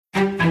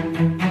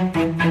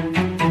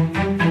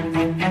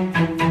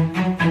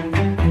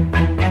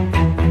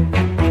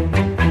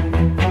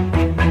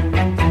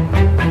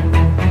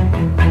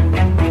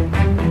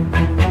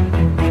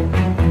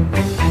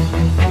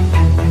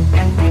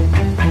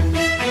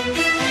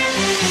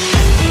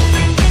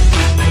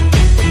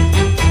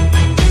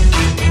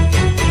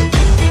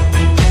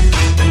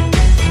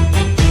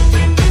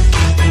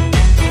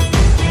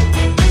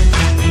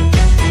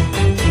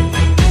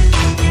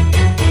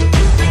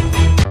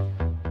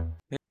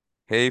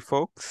Hey,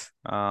 folks.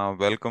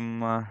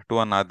 Welcome to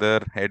another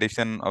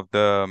edition of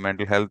the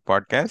Mental Health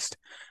Podcast.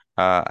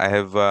 I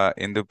have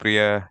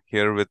Indupriya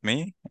here with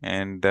me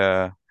and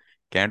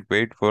can't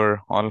wait for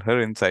all her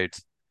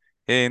insights.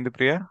 Hey,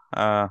 Indupriya,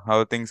 how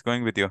are things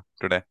going with you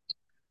today?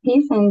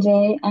 Hey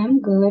Sanjay, I'm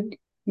good.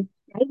 It's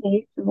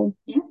Friday, so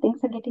yeah,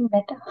 things are getting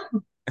better.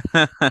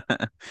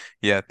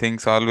 Yeah,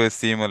 things always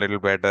seem a little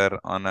better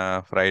on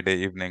a Friday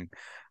evening.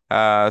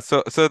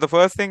 So the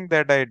first thing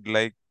that I'd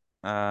like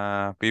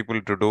people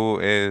to do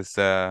is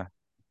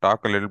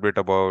talk a little bit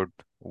about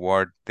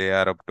what they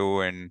are up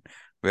to and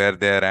where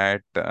they're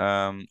at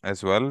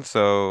as well.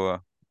 So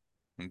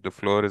the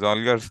floor is all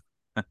yours.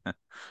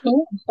 Yeah,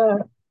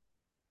 sure.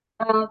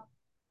 Uh,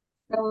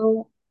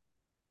 so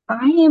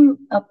I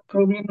am a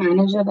program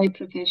manager by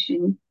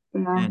profession.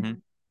 Mm-hmm,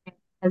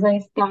 As I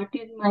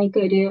started my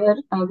career,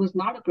 I was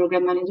not a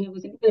program manager. I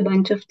was into a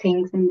bunch of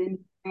things, and then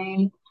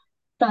I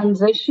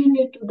transitioned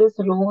into this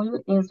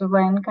role is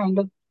when kind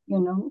of,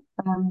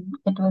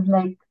 it was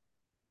like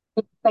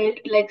it felt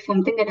like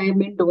something that I've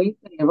been doing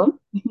forever,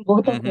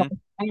 both at mm-hmm, home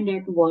and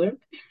at work.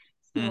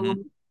 mm-hmm, So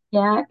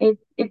yeah,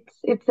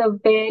 it's a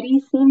very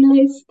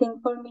seamless thing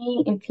for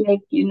me. It's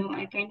like,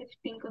 I kind of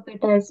think of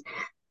it as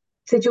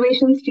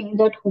situations change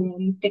at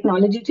home,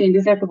 technology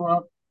changes at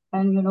work,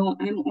 and I'm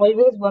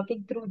always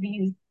working through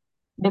these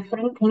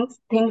different things.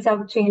 Things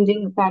are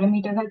changing,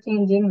 parameters are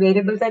changing,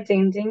 variables are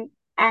changing,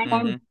 and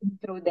I'm mm-hmm, going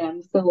through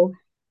them. So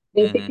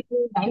mm-hmm, basically,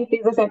 life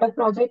is a set of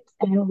projects,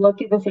 and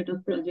work is a set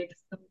of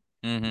projects. So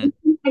mm-hmm.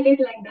 I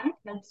did like that.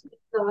 That's the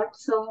thought.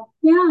 So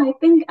yeah, I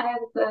think I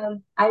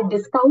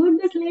discovered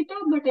this later,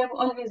 but I've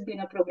always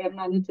been a program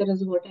manager,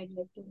 is what I'd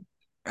like to.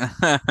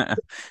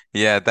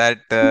 Yeah,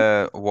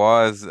 that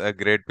was a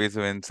great piece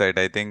of insight.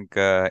 I think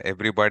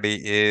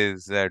everybody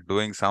is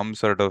doing some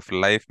sort of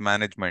life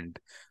management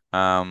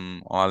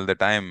all the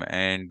time,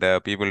 and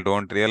people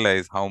don't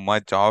realize how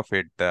much of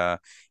it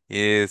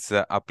is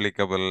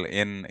applicable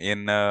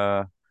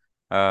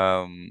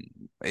um,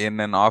 in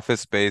an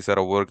office space or a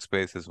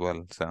workspace as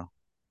well. So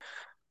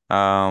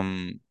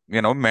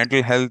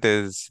mental health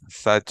is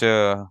such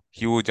a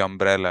huge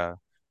umbrella,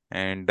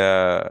 and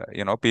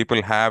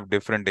people have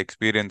different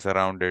experience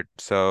around it.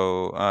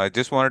 So I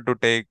just wanted to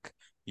take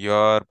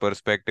your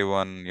perspective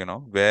on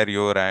where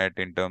you're at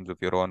in terms of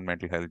your own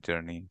mental health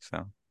journey.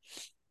 So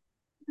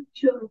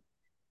Sure.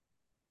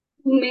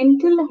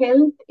 Mental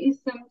health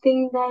is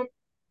something that,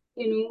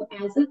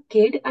 as a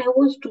kid, I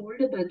was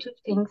told a bunch of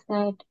things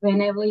that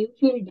whenever you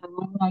feel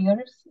down or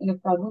you're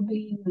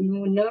probably,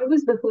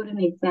 nervous before an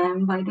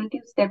exam, why don't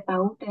you step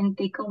out and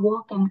take a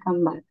walk and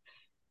come back?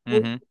 So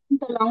mm-hmm,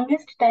 the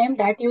longest time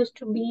that used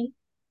to be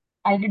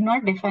I did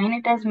not define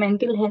it as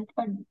mental health,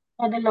 but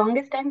for the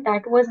longest time,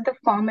 that was the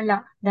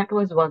formula that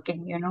was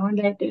working.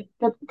 That if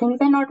the things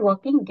are not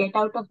working, get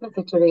out of the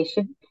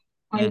situation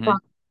and mm-hmm,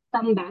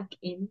 come back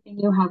in,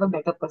 and you have a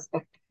better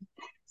perspective.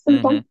 So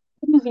that mm-hmm,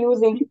 I was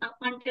using up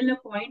until a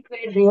point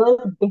where real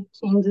big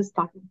changes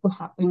started to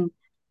happen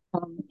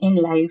in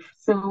life.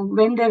 So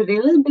when the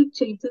real big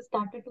changes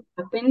started to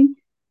happen,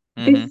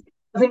 mm-hmm, this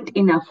wasn't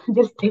enough.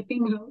 Just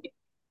stepping out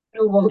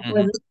to work mm-hmm,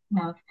 wasn't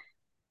enough.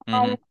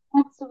 mm-hmm, And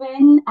that's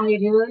when I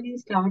really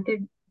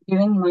started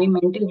giving my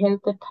mental health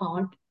a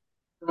thought.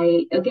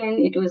 Again,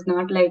 it was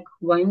not like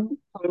one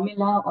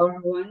formula or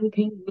one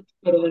thing which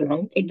for all,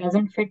 right? It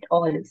doesn't fit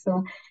all.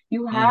 So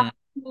you have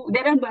mm-hmm,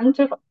 there are a bunch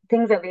of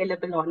things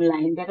available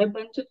online. There are a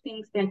bunch of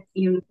things that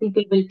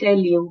people will tell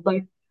you,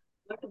 but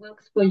what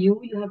works for you,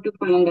 you have to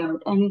find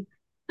out. And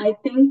I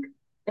think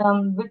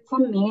with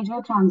some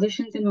major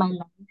transitions in my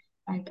life,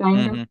 I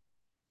kind of mm-hmm,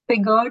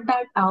 figured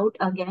that out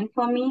again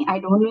for me. I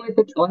don't know if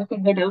it's all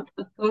figured out.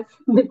 Of course,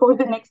 before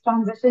the next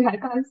transition, I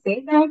can't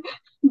say that.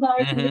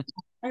 But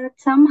mm-hmm,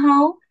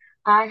 somehow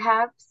I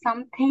have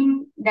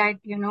something that,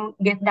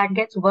 that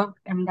gets work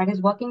and that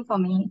is working for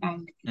me.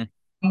 And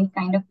I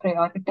kind of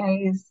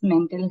prioritize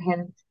mental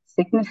health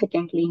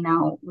significantly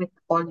now with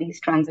all these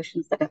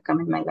transitions that have come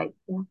in my life.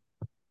 Yeah.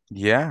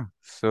 Yeah,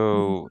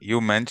 so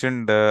you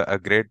mentioned a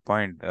great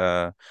point.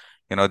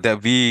 That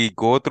we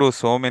go through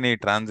so many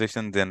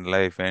transitions in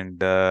life, and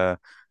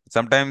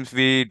sometimes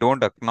we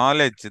don't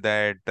acknowledge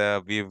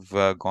that we've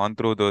gone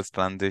through those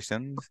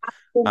transitions.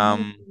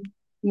 Um, Absolutely.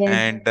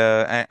 Yes.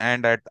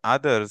 and at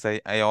others,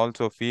 I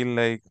also feel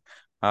like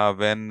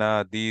when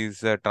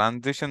these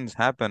transitions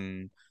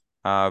happen,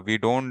 we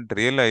don't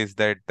realize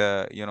that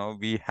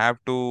we have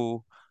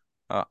to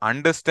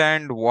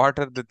understand what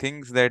are the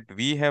things that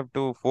we have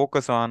to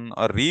focus on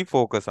or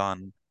refocus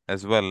on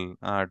as well,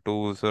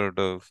 to sort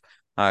of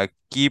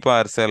keep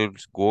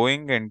ourselves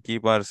going and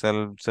keep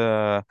ourselves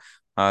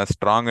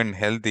strong and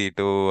healthy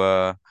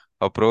to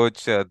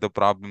approach the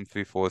problems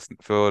we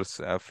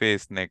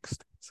face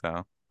next.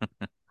 So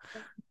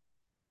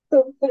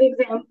So, for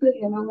example,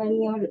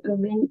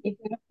 when if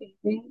you're a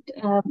parent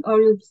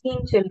or you've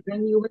seen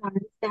children, you will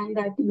understand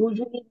that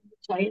usually when the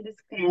child is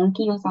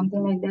cranky or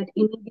something like that,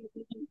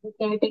 immediately the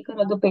caretaker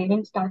or the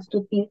parent starts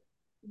to think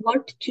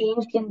what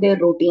changed in their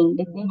routine.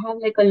 Did they have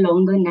like a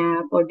longer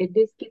nap or did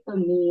they skip a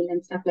meal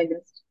and stuff like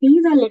this?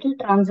 These are little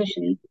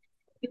transitions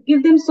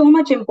give them so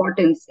much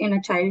importance in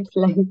a child's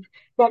life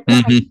that,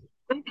 oh my, Mhm.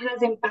 that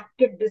has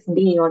impacted this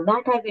day or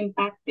that has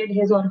impacted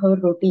his or her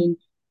routine.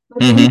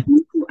 But when it Mhm.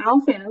 comes to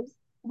ourselves,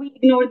 we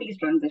ignore these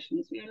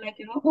transitions. We are like,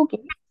 okay,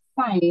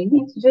 fine,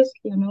 it's just,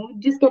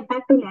 just get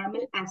back to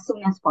normal as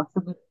soon as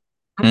possible.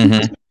 At least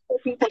Mhm.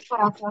 repeat it for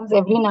ourselves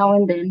every now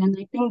and then. And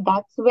I think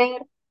that's where,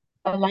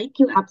 like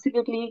you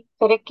absolutely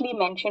correctly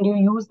mentioned, you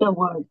use the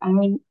word. I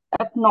mean,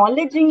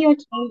 acknowledging your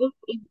changes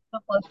is the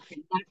first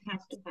thing that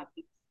has to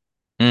happen.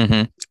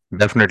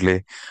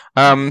 Definitely.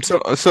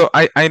 So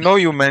I know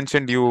you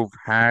mentioned you've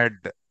had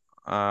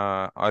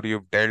or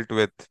you've dealt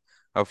with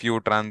a few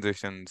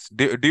transitions.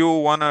 Do you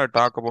want to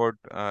talk about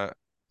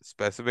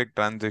specific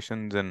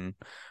transitions and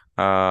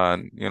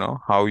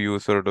how you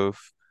sort of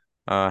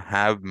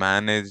have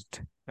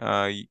managed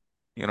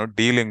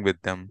dealing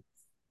with them?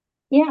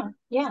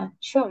 Yeah,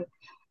 sure.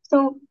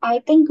 So I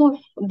think of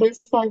this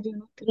as,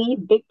 three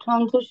big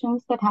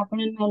transitions that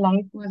happened in my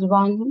life was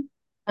one,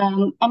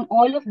 and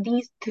all of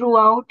these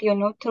throughout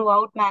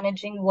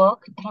managing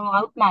work,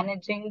 throughout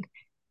managing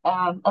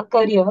a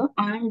career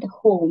and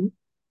home.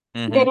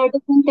 Mm-hmm. There are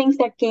different things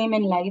that came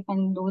in life,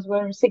 and those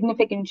were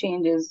significant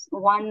changes.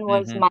 One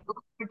was Mm-hmm.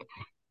 motherhood,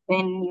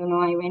 when,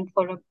 I went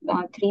for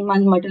a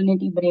 3-month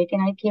maternity break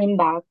and I came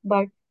back.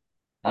 But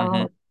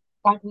Mm-hmm. uh,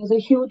 that was a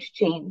huge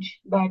change.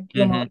 But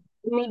Mm-hmm.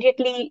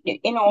 immediately,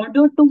 in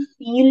order to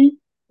feel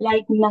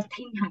like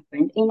nothing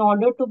happened, in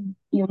order to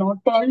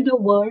tell the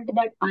world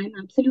that I'm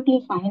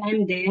absolutely fine,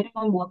 I'm there,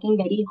 I'm working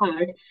very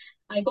hard,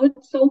 I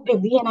got so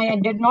busy and I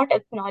did not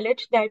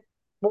acknowledge that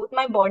both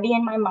my body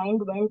and my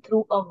mind went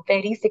through a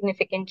very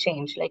significant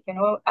change. Like,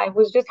 I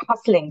was just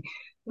hustling,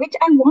 which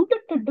I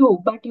wanted to do,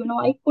 but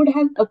I could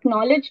have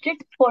acknowledged it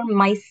for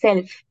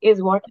myself,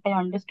 is what I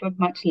understood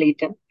much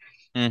later.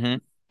 Mm-hmm.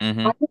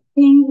 Mm-hmm. I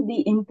think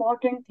the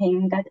important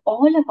thing that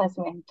all of us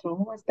went through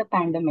was the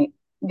pandemic.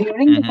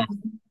 During the Mm-hmm.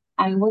 pandemic,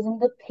 I was in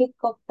the thick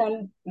of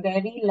some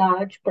very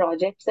large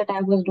projects that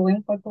I was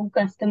doing for two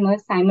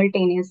customers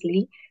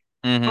simultaneously.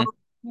 Mm-hmm.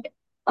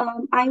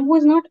 And I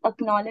was not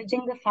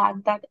acknowledging the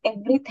fact that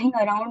everything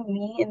around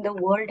me in the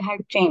world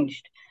had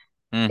changed.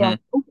 Mm-hmm. That,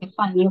 okay,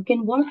 fine, you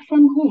can work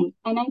from home.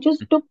 And I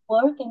just took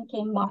work and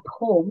came back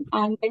home.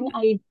 And then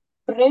I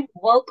spread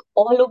work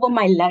all over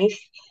my life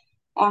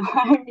and,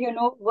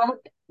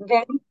 worked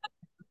very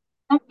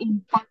that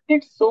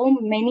impacted so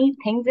many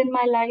things in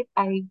my life.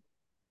 I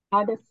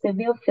had a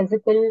severe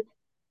physical,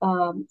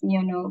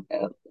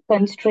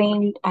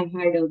 constraint. I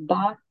had a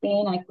back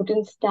pain. I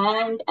couldn't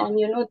stand, and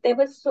there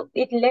was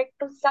it led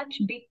to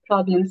such big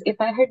problems. If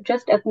I had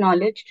just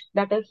acknowledged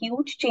that a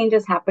huge change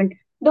has happened,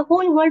 the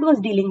whole world was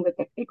dealing with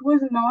it. It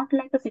was not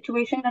like a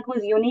situation that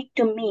was unique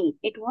to me.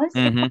 It was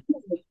Mm-hmm.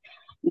 economic.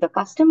 The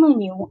customer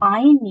knew,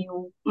 I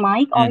knew,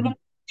 my Mm-hmm.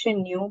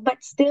 organization knew,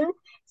 but still,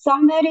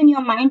 somewhere in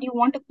your mind, you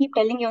want to keep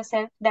telling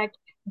yourself that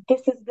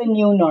this is the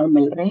new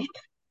normal, right?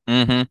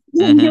 Mm-hmm.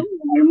 The Mm-hmm. new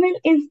normal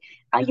is,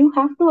 you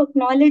have to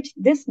acknowledge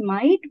this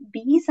might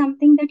be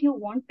something that you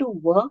want to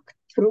work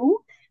through,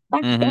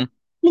 but Mm-hmm.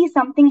 definitely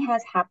something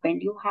has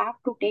happened. You have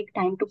to take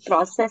time to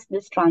process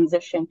this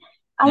transition.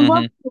 I Mm-hmm.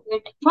 worked through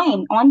it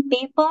fine. On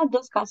paper,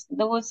 those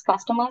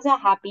customers are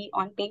happy.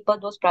 On paper,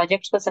 those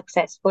projects were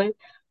successful.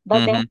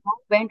 But then Mm-hmm. I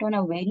went on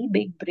a very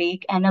big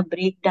break and a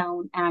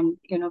breakdown and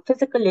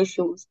physical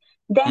issues.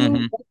 Then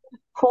Mm-hmm.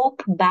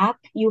 hope back.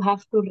 You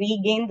have to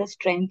regain the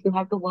strength. You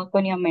have to work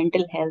on your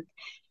mental health,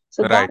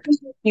 so that Right. was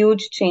a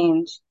huge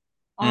change.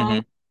 Mm-hmm.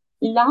 And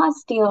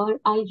last year,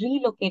 I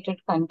relocated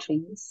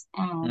countries.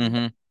 And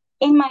Mm-hmm.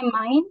 in my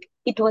mind,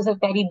 it was a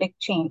very big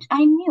change.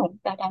 I knew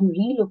that I'm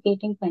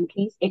relocating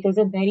countries. It is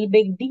a very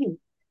big deal.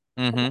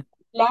 But Mm-hmm.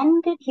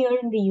 landed here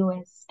in the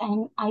US,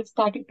 and I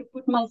started to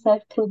put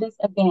myself through this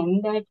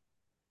again, that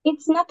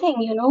it's nothing,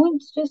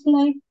 it's just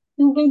like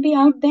you will be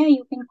out there,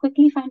 you can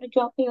quickly find a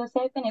job for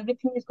yourself, and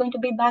everything is going to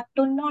be back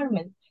to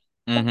normal.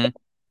 But Mm-hmm.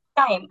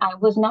 time, I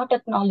was not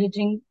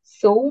acknowledging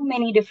so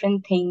many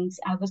different things.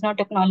 I was not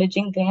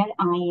acknowledging where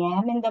I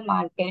am in the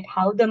market,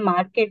 how the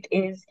market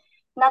is,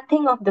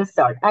 nothing of the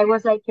sort. I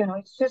was like,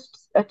 it's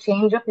just a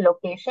change of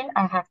location.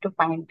 I have to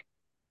find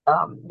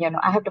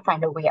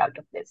a way out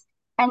of this.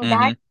 And Mm-hmm.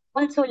 that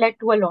also led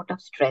to a lot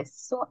of stress.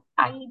 So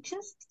I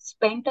just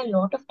spent a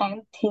lot of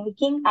time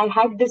thinking. I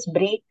had this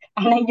break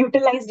and I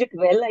utilized it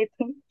well, I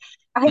think.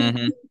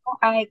 Mm-hmm.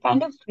 I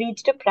kind of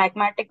reached a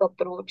pragmatic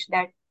approach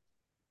that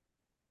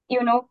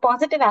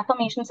positive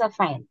affirmations are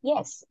fine.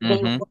 Yes,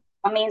 they Mm-hmm. work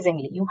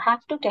amazingly. You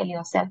have to tell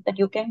yourself that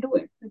you can do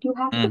it, but you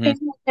have to Mm-hmm. tell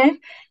yourself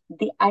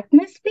the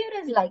atmosphere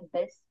is like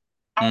this,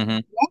 and Mm-hmm.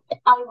 yet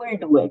I will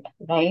do it,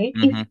 right?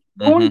 If Mm-hmm.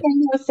 you don't Mm-hmm. tell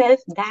yourself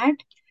that,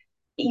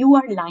 you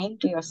are lying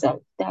to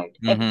yourself that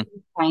Mm-hmm.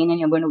 everything's fine and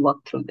you're going to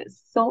work through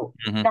this. So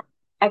Mm-hmm. that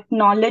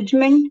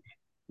acknowledgement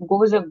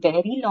goes a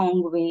very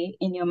long way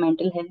in your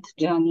mental health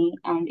journey,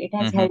 and it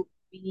has Mm-hmm. helped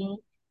me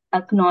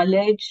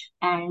acknowledge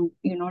and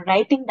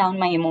writing down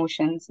my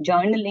emotions,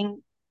 journaling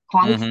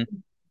Mm-hmm.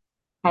 constantly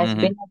has Mm-hmm.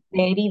 been a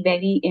very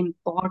very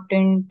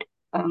important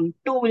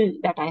tool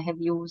that I have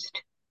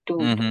used to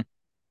Mm-hmm.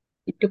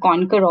 to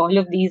conquer all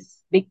of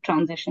these big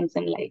transitions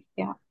in life.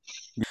 Yeah.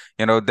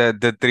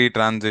 The three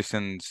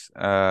transitions,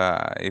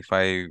 if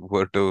I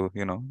were to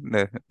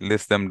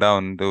list them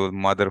down: the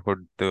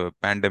motherhood, the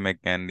pandemic,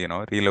 and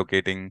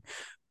relocating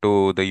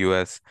to the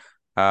US.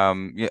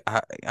 Yeah,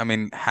 I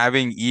mean,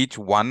 having each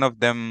one of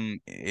them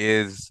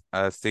is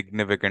a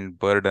significant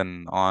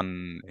burden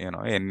on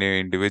any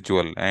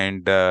individual,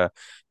 and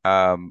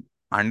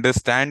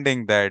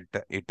understanding that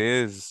it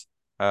is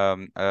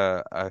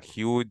a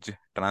huge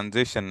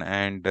transition,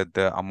 and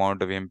the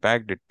amount of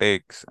impact it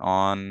takes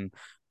on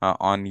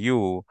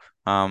you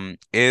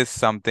is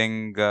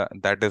something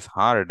that is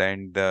hard.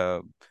 And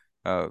uh,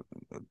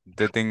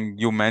 the thing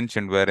you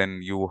mentioned,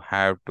 wherein you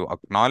have to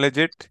acknowledge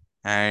it,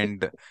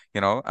 and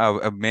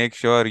make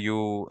sure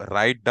you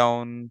write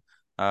down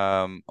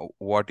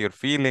what you're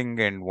feeling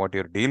and what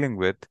you're dealing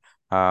with,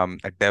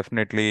 it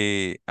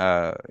definitely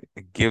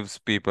gives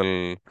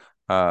people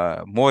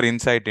more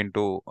insight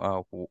into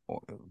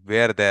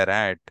where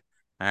they're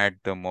at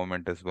the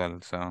moment as well.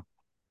 So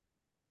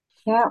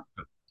Yeah.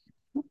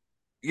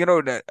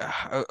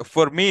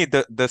 for me,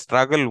 the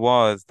struggle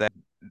was that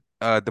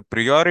the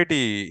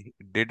priority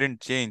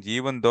didn't change,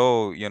 even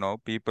though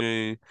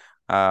people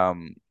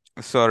um,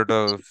 sort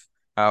of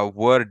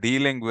were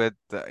dealing with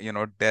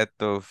death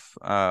of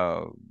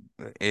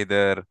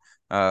either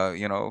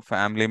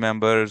family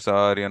members,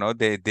 or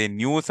they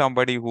knew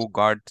somebody who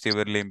got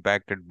severely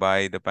impacted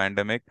by the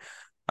pandemic.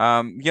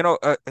 Can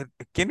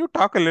you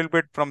talk a little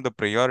bit from the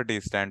priority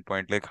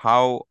standpoint, like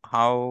how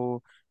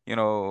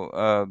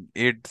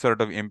it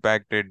sort of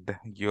impacted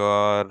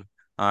your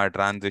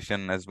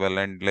transition as well,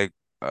 and like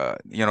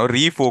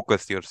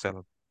refocus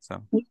yourself.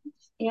 So. Yes,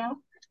 yeah.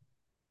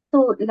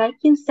 So, like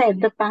you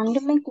said, the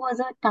pandemic was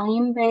a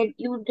time where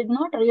you did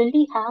not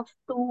really have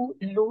to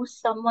lose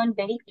someone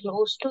very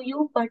close to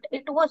you, but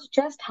it was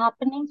just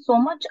happening so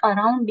much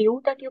around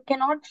you that you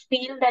cannot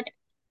feel that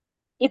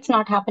it's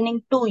not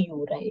happening to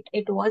you, right?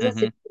 It was a Mm-hmm.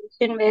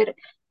 situation where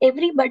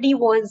everybody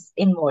was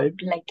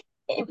involved. Like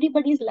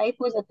everybody's life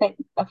was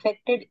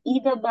affected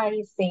either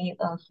by, say,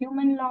 a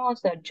human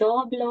loss, a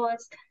job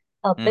loss,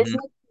 a Mm-hmm.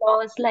 business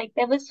loss. Like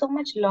there was so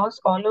much loss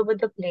all over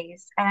the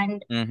place.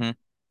 Mm-hmm.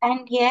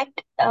 And yet,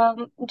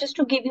 just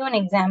to give you an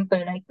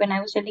example, like when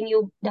I was telling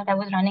you that I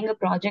was running a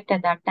project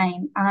at that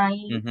time, I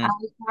Mm-hmm.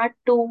 had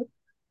to,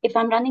 if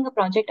I'm running a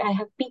project, I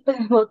have people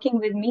working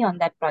with me on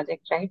that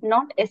project, right?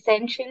 Not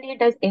essentially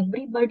does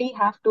everybody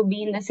have to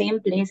be in the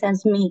same place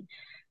as me,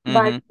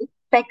 but Mm-hmm.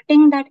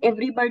 expecting that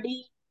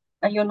everybody,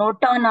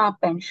 turn up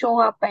and show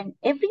up, and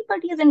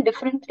everybody is in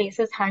different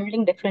places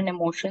handling different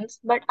emotions.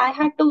 But I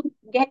had to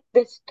get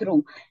this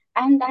through,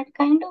 and that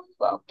kind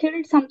of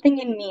killed something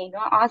in me,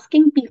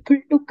 asking people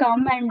to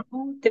come and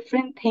do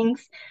different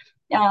things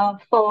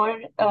for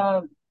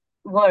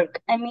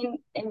work. I mean,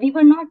 we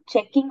were not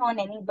checking on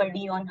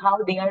anybody on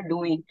how they are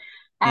doing.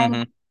 And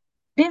Mm-hmm.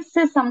 this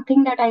is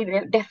something that I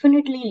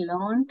definitely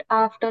learned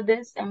after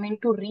this. I mean,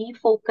 to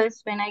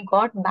refocus when I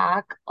got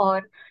back,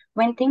 or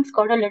when things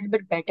got a little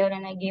bit better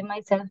and I gave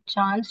myself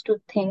chance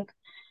to think,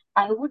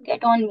 I would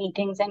get on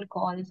meetings and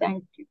calls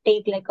and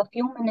take like a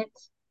few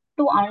minutes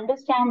to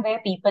understand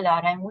where people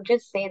are. I would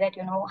just say that,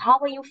 how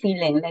are you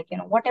feeling? Like,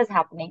 what is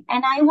happening?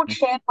 And I would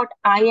share what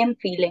I am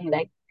feeling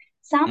like.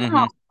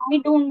 Somehow, Mm-hmm. I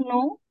don't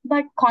know,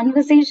 but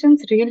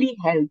conversations really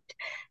helped.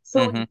 So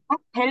Mm-hmm. that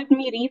helped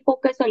me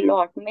refocus a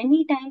lot.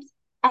 Many times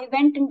I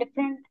went in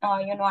different,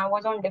 I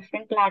was on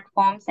different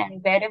platforms,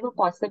 and wherever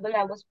possible,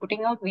 I was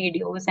putting out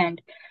videos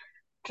and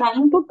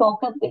trying to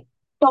talk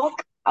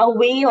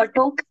away or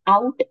talk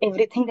out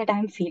everything that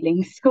I'm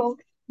feeling. So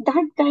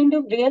that kind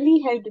of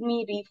really helped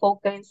me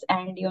refocus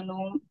and,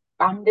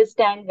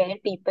 understand where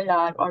people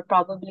are, or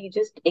probably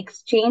just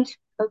exchange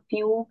a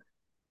few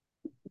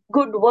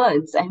good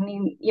words. I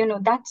mean,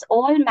 that's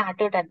all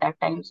mattered at that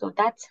time. So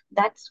that's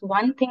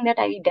one thing that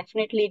I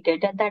definitely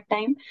did at that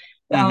time,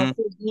 Mm-hmm.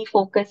 to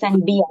refocus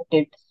and be at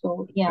it.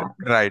 So yeah,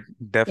 Right,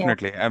 yeah,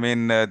 definitely. I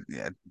mean,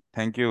 yeah,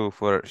 thank you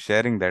for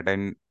sharing that.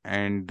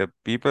 And the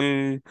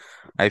people,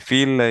 I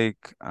feel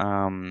like,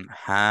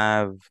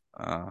 have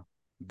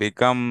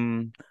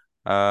become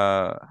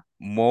uh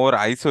more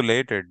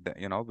isolated,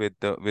 with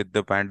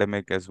the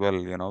pandemic as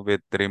well,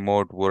 with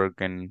remote work,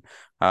 and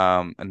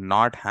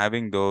not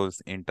having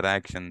those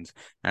interactions.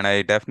 And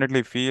I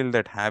definitely feel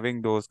that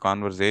having those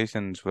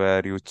conversations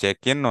where you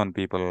check in on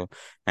people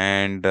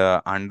and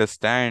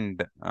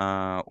understand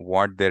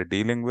what they're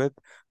dealing with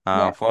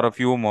yeah, for a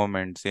few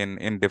moments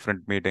in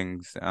different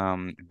meetings,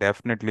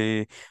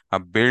 definitely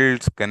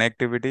builds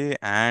connectivity,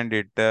 and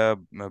it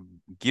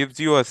gives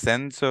you a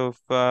sense of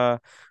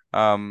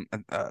um,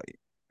 uh,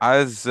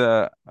 us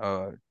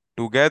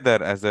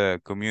together as a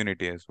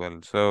community as well.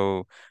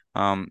 So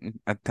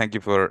thank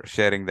you for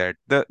sharing that.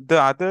 The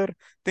other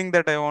thing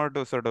that I wanted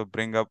to sort of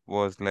bring up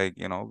was, like,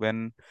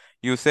 when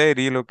you say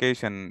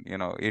relocation,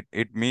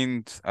 it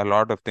means a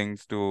lot of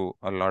things to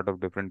a lot of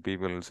different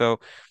people. So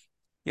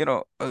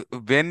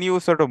when you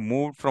sort of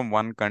moved from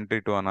one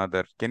country to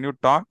another, can you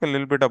talk a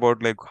little bit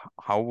about, like,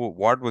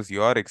 what was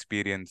your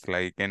experience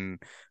like, and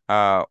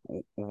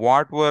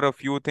what were a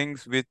few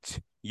things which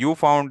you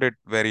found it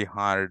very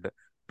hard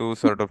to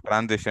sort of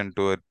transition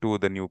to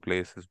the new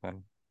place as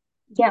well.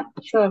 Yeah,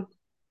 sure.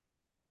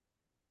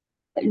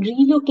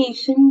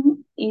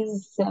 Relocation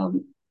is,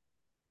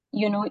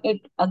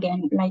 it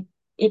again, like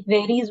it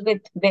varies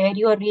with where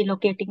you are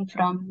relocating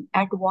from,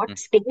 at what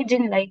stage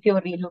in life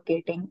you're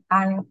relocating.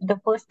 And the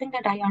first thing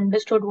that I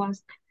understood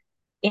was,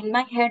 in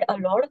my head, a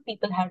lot of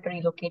people had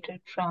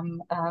relocated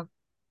from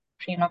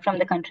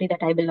the country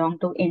that I belong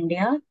to,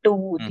 India,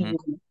 to the Mm-hmm.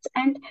 US.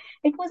 And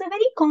it was a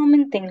very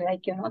common thing.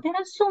 Like, there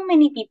are so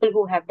many people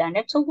who have done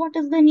it. So what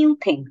is the new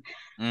thing?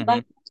 Mm-hmm.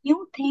 But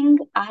new thing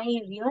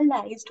I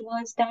realized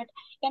was that,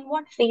 in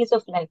what phase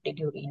of life did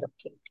you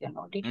relocate?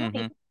 Did you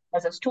Mm-hmm.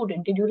 as a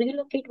student, did you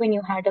relocate when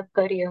you had a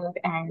career,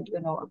 and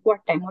what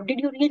time? Or did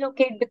you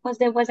relocate because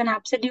there was an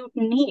absolute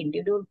need?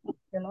 You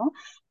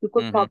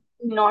could Mm-hmm. probably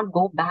not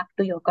go back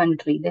to your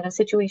country. There are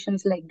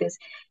situations like this.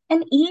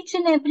 And each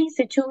and every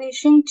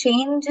situation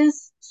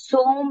changes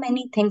so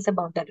many things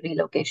about that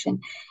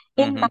relocation.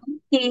 In Mm-hmm. my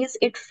case,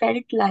 it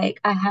felt like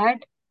I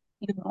had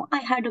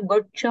a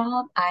good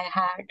job, I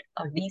had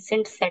a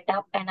decent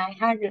setup, and I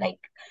had, like,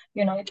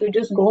 if you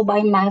just go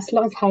by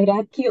Maslow's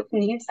hierarchy of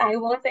needs, I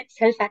was at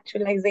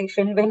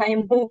self-actualization when I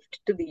moved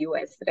to the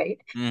US, right?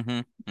 Mm-hmm.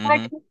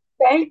 But Mm-hmm. it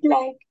felt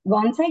like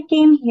once I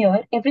came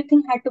here,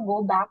 everything had to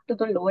go back to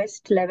the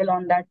lowest level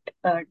on that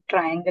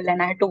triangle,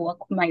 and I had to work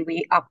my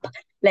way up,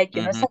 like,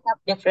 Mm-hmm. set up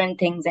different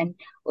things. And,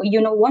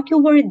 what you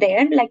were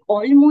there, like,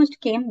 almost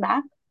came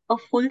back a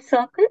full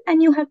circle,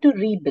 and you have to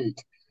rebuild,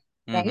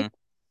 right? Mm-hmm.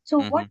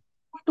 So, what Mm-hmm.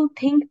 you have to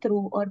think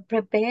through or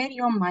prepare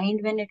your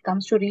mind when it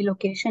comes to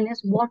relocation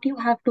is what you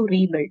have to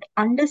rebuild.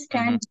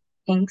 Mm-hmm. Understand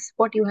things,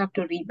 what you have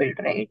to rebuild,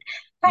 right?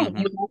 Fine, Mm-hmm.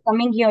 you are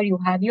coming here, you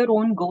have your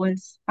own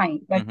goals,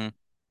 fine. But Mm-hmm.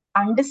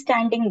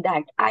 understanding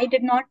that I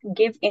did not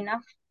give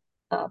enough,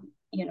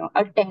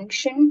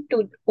 attention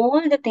to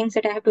all the things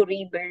that I have to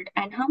rebuild,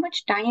 and how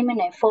much time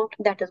and effort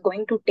that is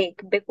going to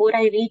take before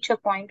I reach a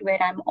point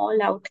where I'm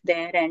all out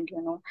there and,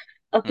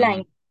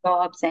 Mm-hmm. applying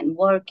jobs and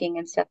working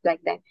and stuff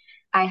like that.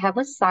 I have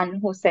a son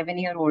who's 7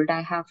 year old.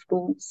 I have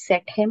to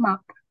set him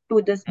up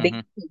to this big Mm-hmm.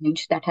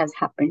 change that has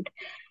happened.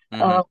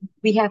 Mm-hmm. uh,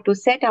 we have to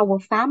set our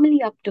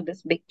family up to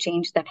this big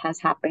change that has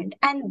happened.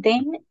 And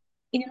then,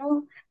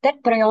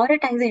 that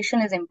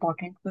prioritization is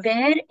important.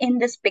 Where in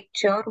this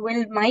picture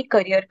will my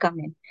career come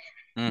in?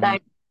 Mm-hmm.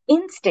 That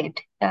instead,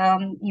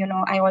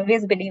 I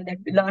always believe that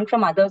learn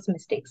from others'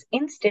 mistakes.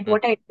 Instead,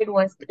 what I did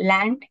was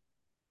land,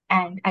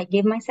 and I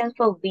gave myself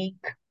a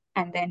week,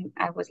 and then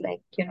I was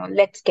like,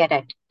 let's get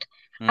at it.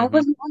 I Mm-hmm.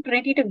 was not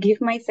ready to give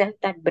myself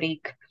that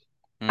break.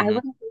 I Mm-hmm.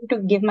 was going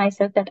to give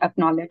myself that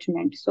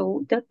acknowledgement.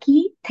 So the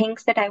key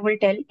things that I will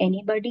tell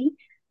anybody,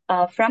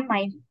 from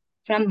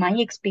my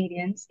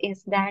experience,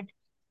 is that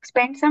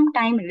spend some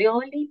time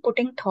really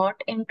putting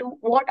thought into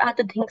what are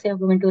the things you're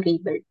going to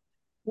rebuild.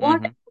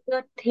 What Mm-hmm. are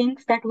the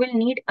things that will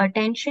need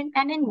attention,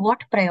 and in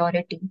what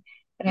priority,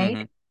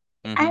 right?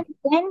 Mm-hmm. Mm-hmm. And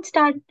then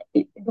start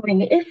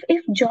doing it.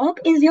 If job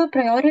is your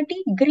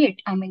priority,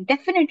 great. I mean,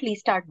 definitely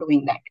start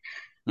doing that.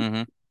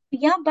 Mm-hmm.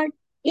 Yeah, but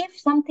if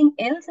something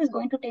else is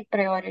going to take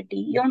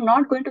priority, you're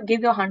not going to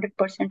give your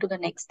 100% to the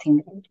next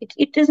thing, right?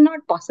 It is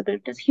not possible.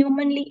 It is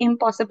humanly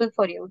impossible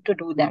for you to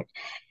do that.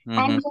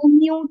 And Mm-hmm.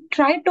 when you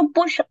try to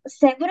push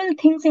several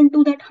things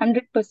into that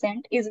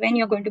 100% is when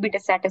you're going to be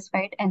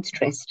dissatisfied and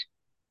stressed.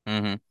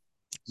 Mm-hmm.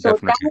 So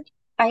Definitely. that,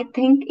 I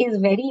think, is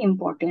very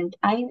important.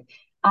 I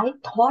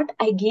thought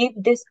I gave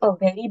this a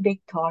very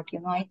big thought.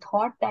 I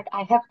thought that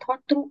I have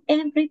thought through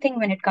everything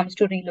when it comes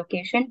to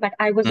relocation, but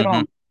I was Mm-hmm.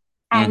 wrong.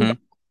 And Mm-hmm. I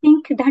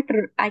think that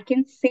I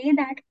can say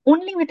that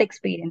only with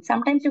experience.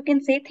 Sometimes you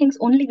can say things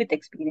only with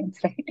experience,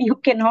 right?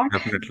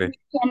 Definitely.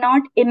 You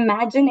cannot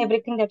imagine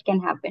everything that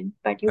can happen,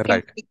 but you can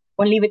Right. say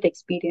only with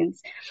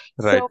experience.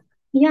 Right. So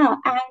yeah,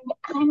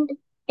 and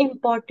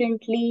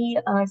importantly,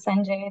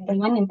 Sanjay, the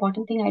one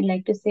important thing I'd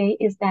like to say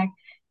is that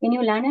when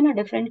you land in a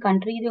different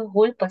country, the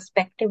whole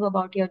perspective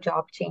about your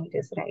job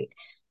changes, right?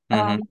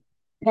 Mm-hmm. Um,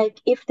 like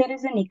if there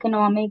is an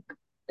economic,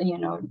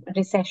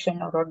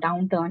 recession or a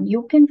downturn,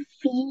 you can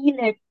feel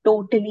it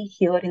totally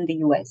here in the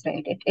US,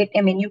 right?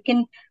 I mean, you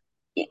can,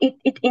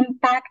 it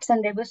impacts,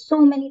 and there were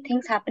so many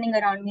things happening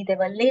around me. There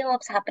were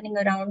layoffs happening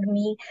around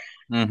me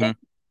Mm-hmm. that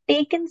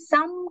taken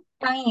some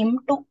time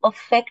to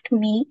affect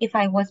me if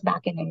I was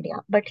back in India.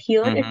 But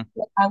here, Mm-hmm.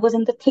 I was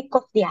in the thick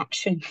of the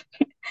action.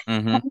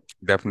 Mm-hmm. And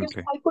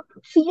Definitely. I could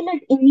feel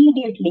it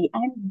immediately,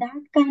 and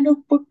that kind of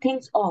put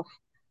things off.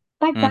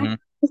 But that Mm-hmm.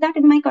 is that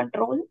in my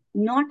control?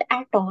 Not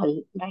at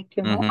all. Like,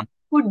 Mm-hmm. I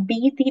could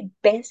be the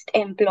best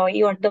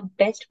employee or the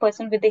best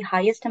person with the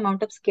highest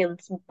amount of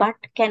skills, but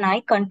can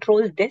I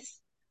control this?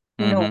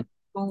 Mm-hmm. No.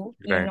 So,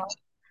 Right.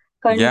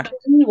 Yeah.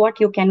 control what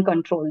you can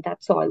control.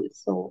 That's all.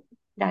 So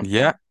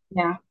Yeah.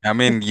 yeah. I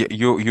mean,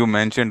 you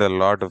mentioned a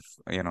lot of,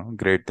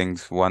 great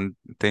things. One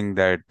thing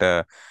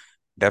that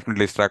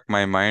definitely struck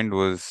my mind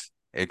was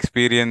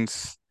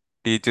experience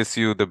teaches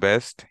you the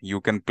best.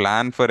 You can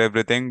plan for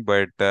everything,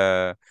 but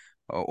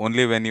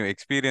only when you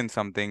experience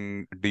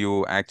something do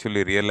you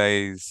actually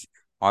realize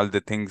all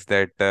the things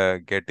that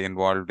get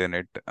involved in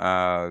it.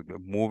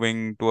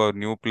 Moving to a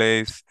new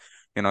place,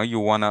 you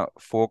want to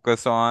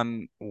focus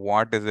on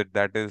what is it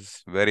that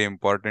is very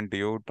important to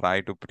you,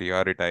 try to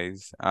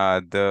prioritize.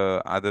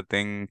 The other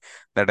thing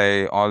that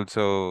I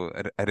also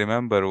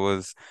remember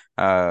was,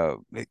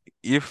 like,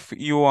 if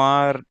you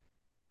are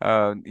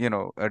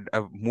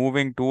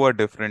moving to a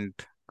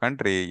different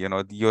country,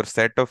 your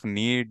set of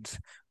needs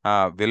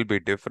will be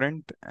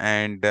different,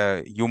 and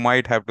you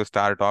might have to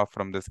start off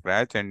from the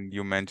scratch. And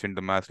you mentioned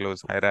the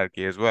Maslow's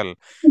hierarchy as well.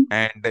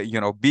 And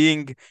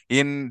being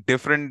in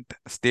different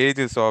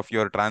stages of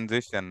your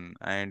transition,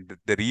 and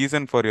the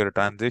reason for your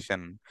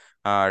transition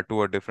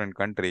to a different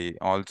country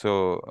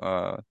also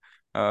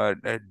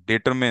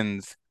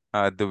determines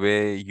the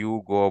way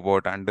you go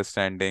about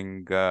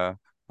understanding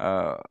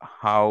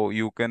how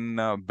you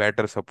can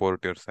better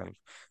support yourself.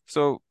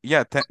 So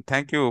yeah,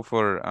 thank you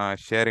for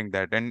sharing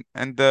that.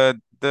 And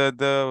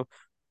the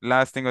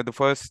last thing, or the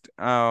first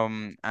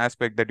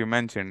aspect that you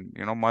mentioned,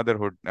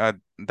 motherhood,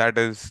 that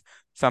is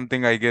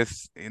something, I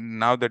guess,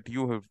 now that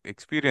you have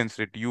experienced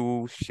it,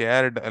 you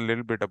shared a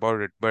little bit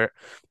about it, but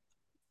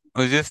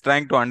I was just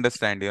trying to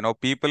understand,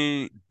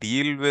 people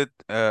deal with,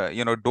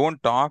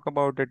 don't talk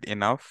about it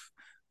enough,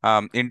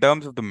 in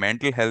terms of the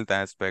mental health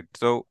aspect.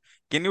 So,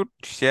 can you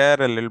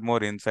share a little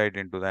more insight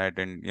into that,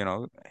 and,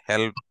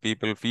 help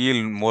people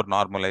feel more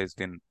normalized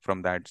in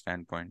from that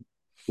standpoint?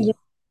 Yeah.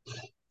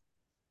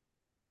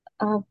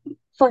 Uh,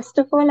 First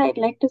of all, I'd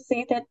like to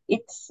say that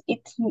it's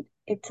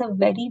a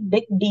very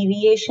big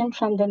deviation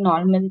from the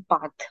normal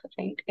path,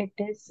 right? It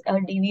is a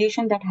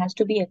deviation that has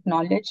to be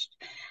acknowledged.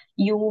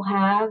 You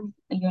have,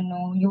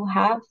 you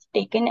have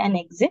taken an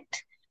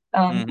exit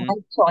Mm-hmm. by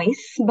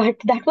choice, but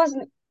that was,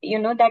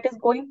 that is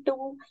going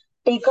to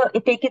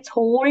take its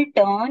whole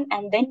turn,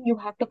 and then you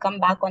have to come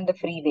back on the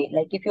freeway.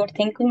 Like if you're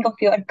thinking of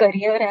your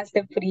career as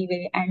the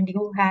freeway, and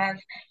you have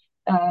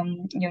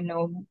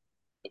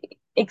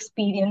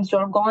experienced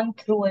or gone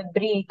through a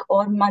break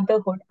or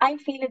motherhood. I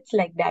feel it's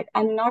like that.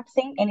 I'm not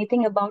saying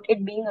anything about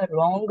it being a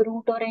wrong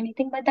route or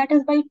anything, but that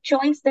is by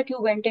choice that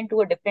you went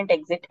into a different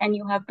exit and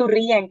you have to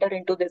re enter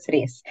into this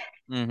race.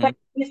 Mm-hmm. But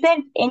is there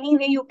any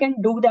way you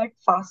can do that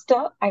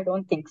faster? I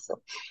don't think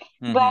so.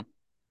 Mm-hmm. But,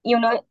 you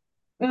know,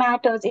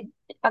 matters. It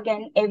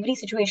again, every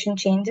situation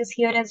changes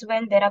here as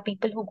well. There are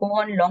people who go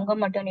on longer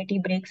maternity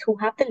breaks, who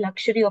have the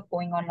luxury of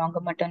going on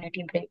longer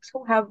maternity breaks,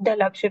 who have the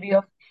luxury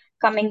of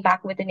coming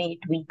back within 8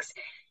 weeks.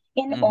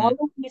 In Mm-hmm. all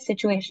of these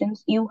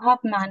situations, you have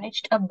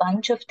managed a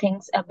bunch of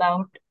things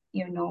about,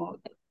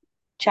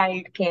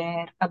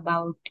 childcare,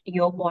 about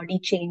your body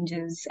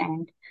changes,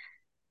 and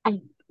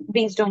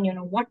based on,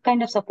 what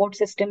kind of support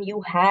system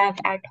you have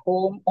at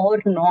home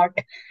or not.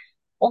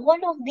 All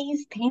of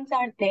these things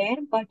are there,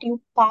 but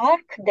you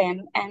park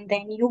them, and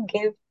then you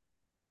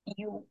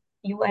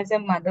you as a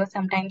mother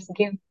sometimes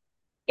give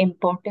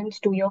importance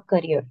to your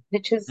career,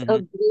 which is a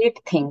Mm-hmm. great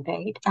thing,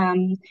 right?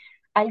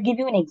 I'll give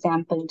you an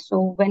example.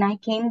 So when I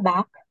came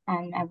back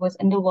and I was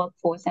in the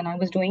workforce and I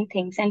was doing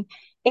things, and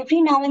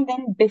every now and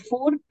then,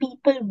 before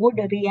people would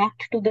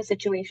react to the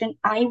situation,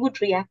 I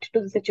would react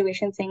to the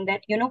situation saying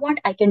that, you know what,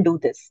 I can do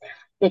this.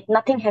 Like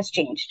nothing has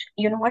changed.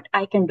 You know what,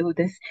 I can do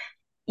this.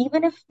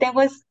 Even if there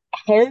was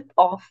help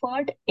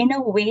offered, in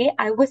a way,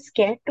 I was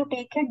scared to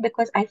take it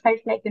because I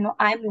felt like,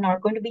 I'm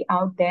not going to be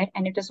out there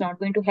and it is not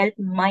going to help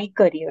my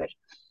career.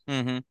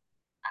 Mm-hmm.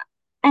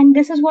 And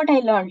this is what I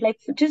learned. Like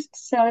just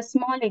a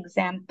small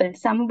example.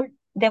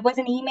 There was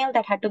an email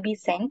that had to be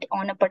sent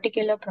on a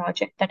particular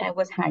project that I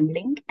was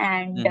handling,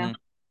 and Mm-hmm.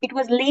 it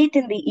was late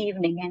in the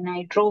evening. And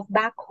I drove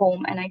back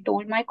home, and I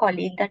told my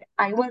colleague that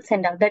I will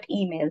send out that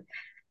email.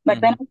 But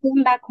when Mm-hmm. I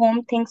came back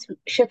home, things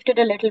shifted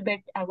a little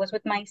bit. I was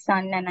with my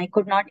son, and I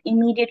could not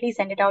immediately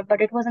send it out,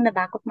 but it was in the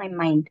back of my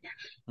mind.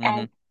 Mm-hmm.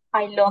 And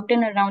I logged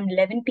in around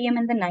 11 p.m.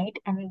 in the night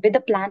and with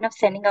the plan of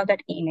sending out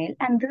that email.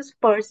 And this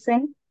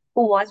person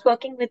who was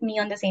working with me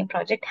on the same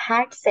project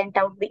had sent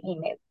out the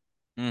email.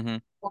 Mm-hmm.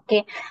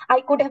 Okay.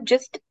 I could have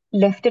just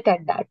left it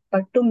at that.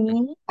 But to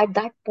me, at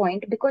that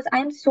point, because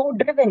I'm so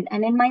driven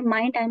and in my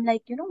mind, I'm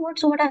like, you know what?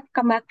 So what? I've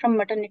come back from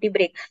maternity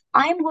break.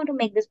 I'm going to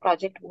make this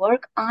project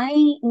work.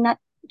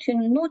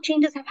 No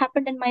changes have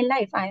happened in my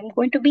life. I am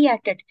going to be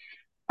at it.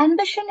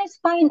 Ambition is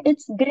fine,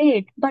 it's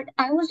great, but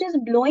I was just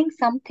blowing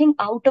something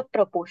out of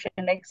proportion.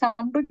 Like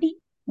somebody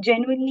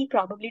genuinely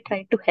probably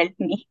tried to help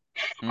me.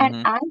 And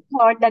Mm-hmm. I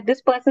thought that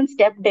this person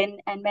stepped in.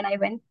 And when I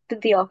went to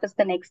the office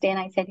the next day and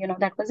I said,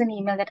 that was an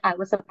email that I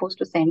was supposed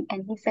to send.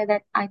 And he said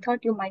that I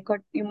thought you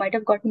might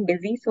have gotten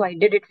busy, so I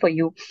did it for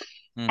you.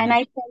 And Mm-hmm.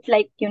 I felt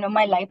like,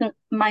 my life,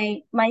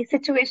 my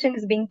situation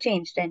is being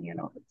changed, and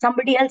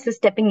somebody else is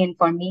stepping in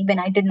for me when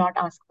I did not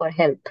ask for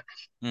help.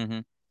 Mm-hmm.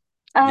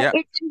 Yeah.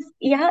 It's just,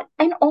 yeah,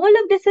 and all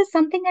of this is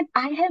something that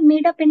I have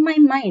made up in my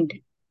mind.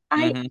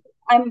 I, Mm-hmm.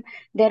 I'm.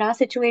 There are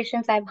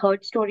situations I've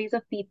heard stories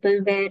of people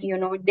where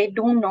they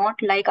do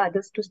not like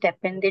others to step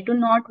in. They do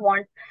not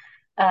want,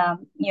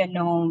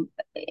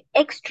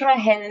 extra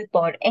help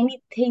or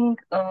anything,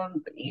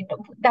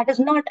 that is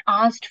not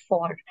asked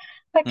for.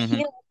 But Mm-hmm.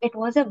 here it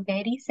was a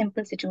very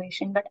simple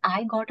situation. But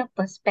I got a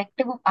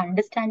perspective of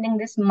understanding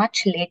this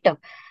much later,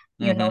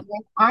 Mm-hmm.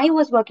 When I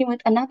was working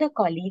with another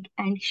colleague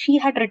and she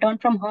had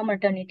returned from her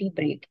maternity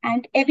break,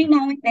 and every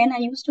now and then I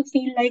used to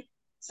feel like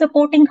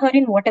supporting her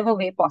in whatever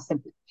way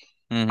possible.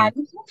 Mm-hmm. I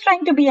was just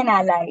trying to be an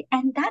ally.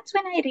 And that's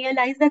when I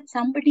realized that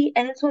somebody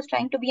else was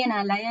trying to be an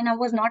ally and I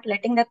was not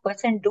letting that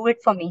person do it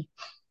for me.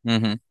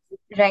 Mm-hmm.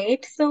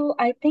 Right. So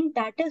I think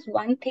that is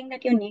one thing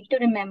that you need to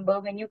remember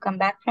when you come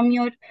back from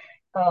your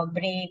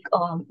break.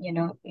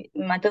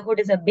 Motherhood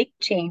is a big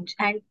change,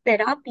 and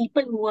there are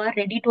people who are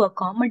ready to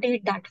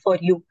accommodate that for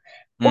you.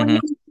 Only Mm-hmm.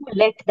 you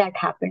let that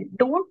happen.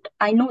 Don't,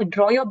 I know,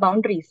 draw your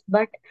boundaries,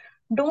 but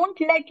don't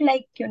let,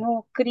 like,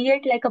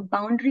 create like a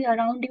boundary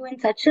around you in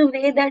such a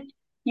way that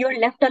you're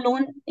left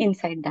alone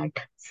inside that.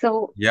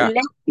 So Yeah.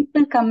 let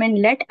people come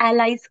in, let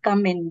allies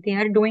come in. They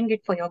are doing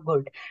it for your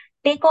good.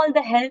 Take all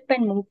the help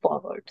and move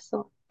forward.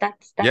 So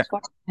Yeah. that's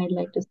what I'd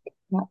like to say.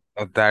 Yeah.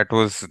 That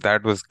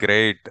was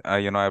great.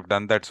 I've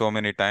done that so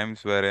many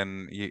times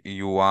wherein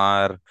you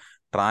are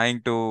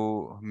trying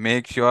to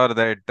make sure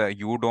that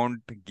you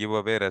don't give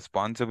away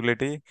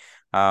responsibility.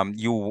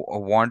 You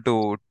want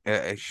to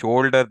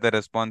shoulder the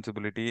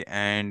responsibility,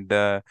 and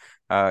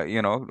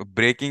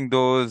breaking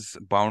those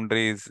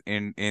boundaries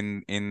in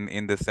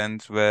the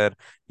sense where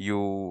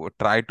you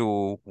try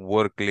to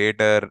work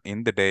later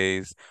in the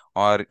days,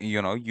 or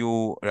you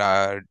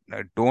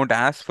don't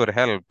ask for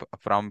help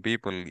from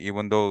people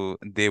even though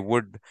they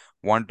would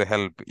want to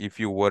help if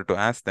you were to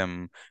ask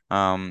them,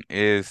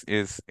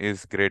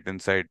 is great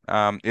insight.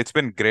 It's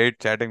been great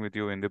chatting with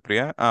you,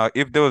 Indupriya.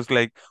 If there was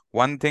like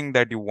one thing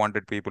that you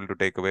wanted people to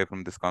take away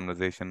from this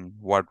conversation,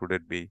 what would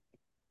it be?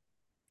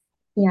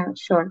 Yeah,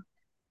 sure.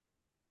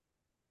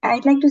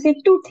 I'd like to say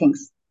two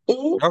things.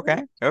 A,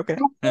 Okay, okay.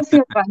 process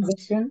your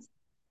transitions,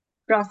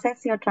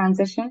 process your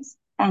transitions,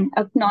 and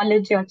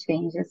acknowledge your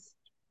changes.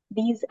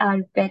 These are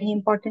very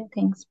important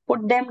things.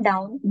 Put them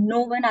down.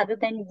 No one other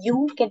than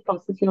you can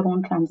process your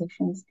own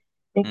transitions.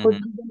 They could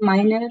Mm-hmm, be the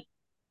minor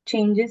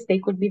changes, they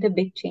could be the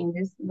big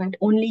changes, but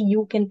only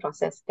you can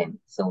process them.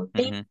 So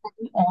take mm-hmm,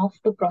 time off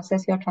to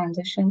process your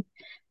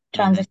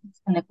mm-hmm,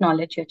 transitions and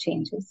acknowledge your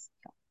changes.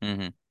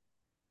 mm-hmm.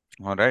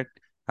 All right.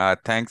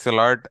 Thanks a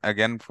lot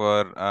again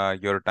for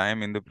your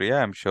time,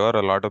 Indupriya. I'm sure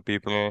a lot of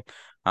people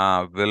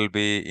will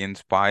be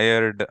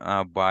inspired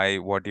by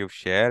what you've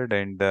shared,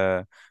 and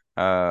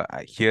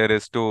here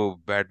is to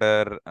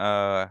better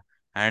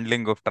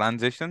handling of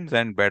transitions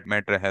and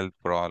better health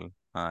for all.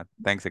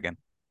 Thanks again.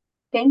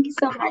 Thank you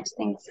so much.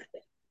 Thanks.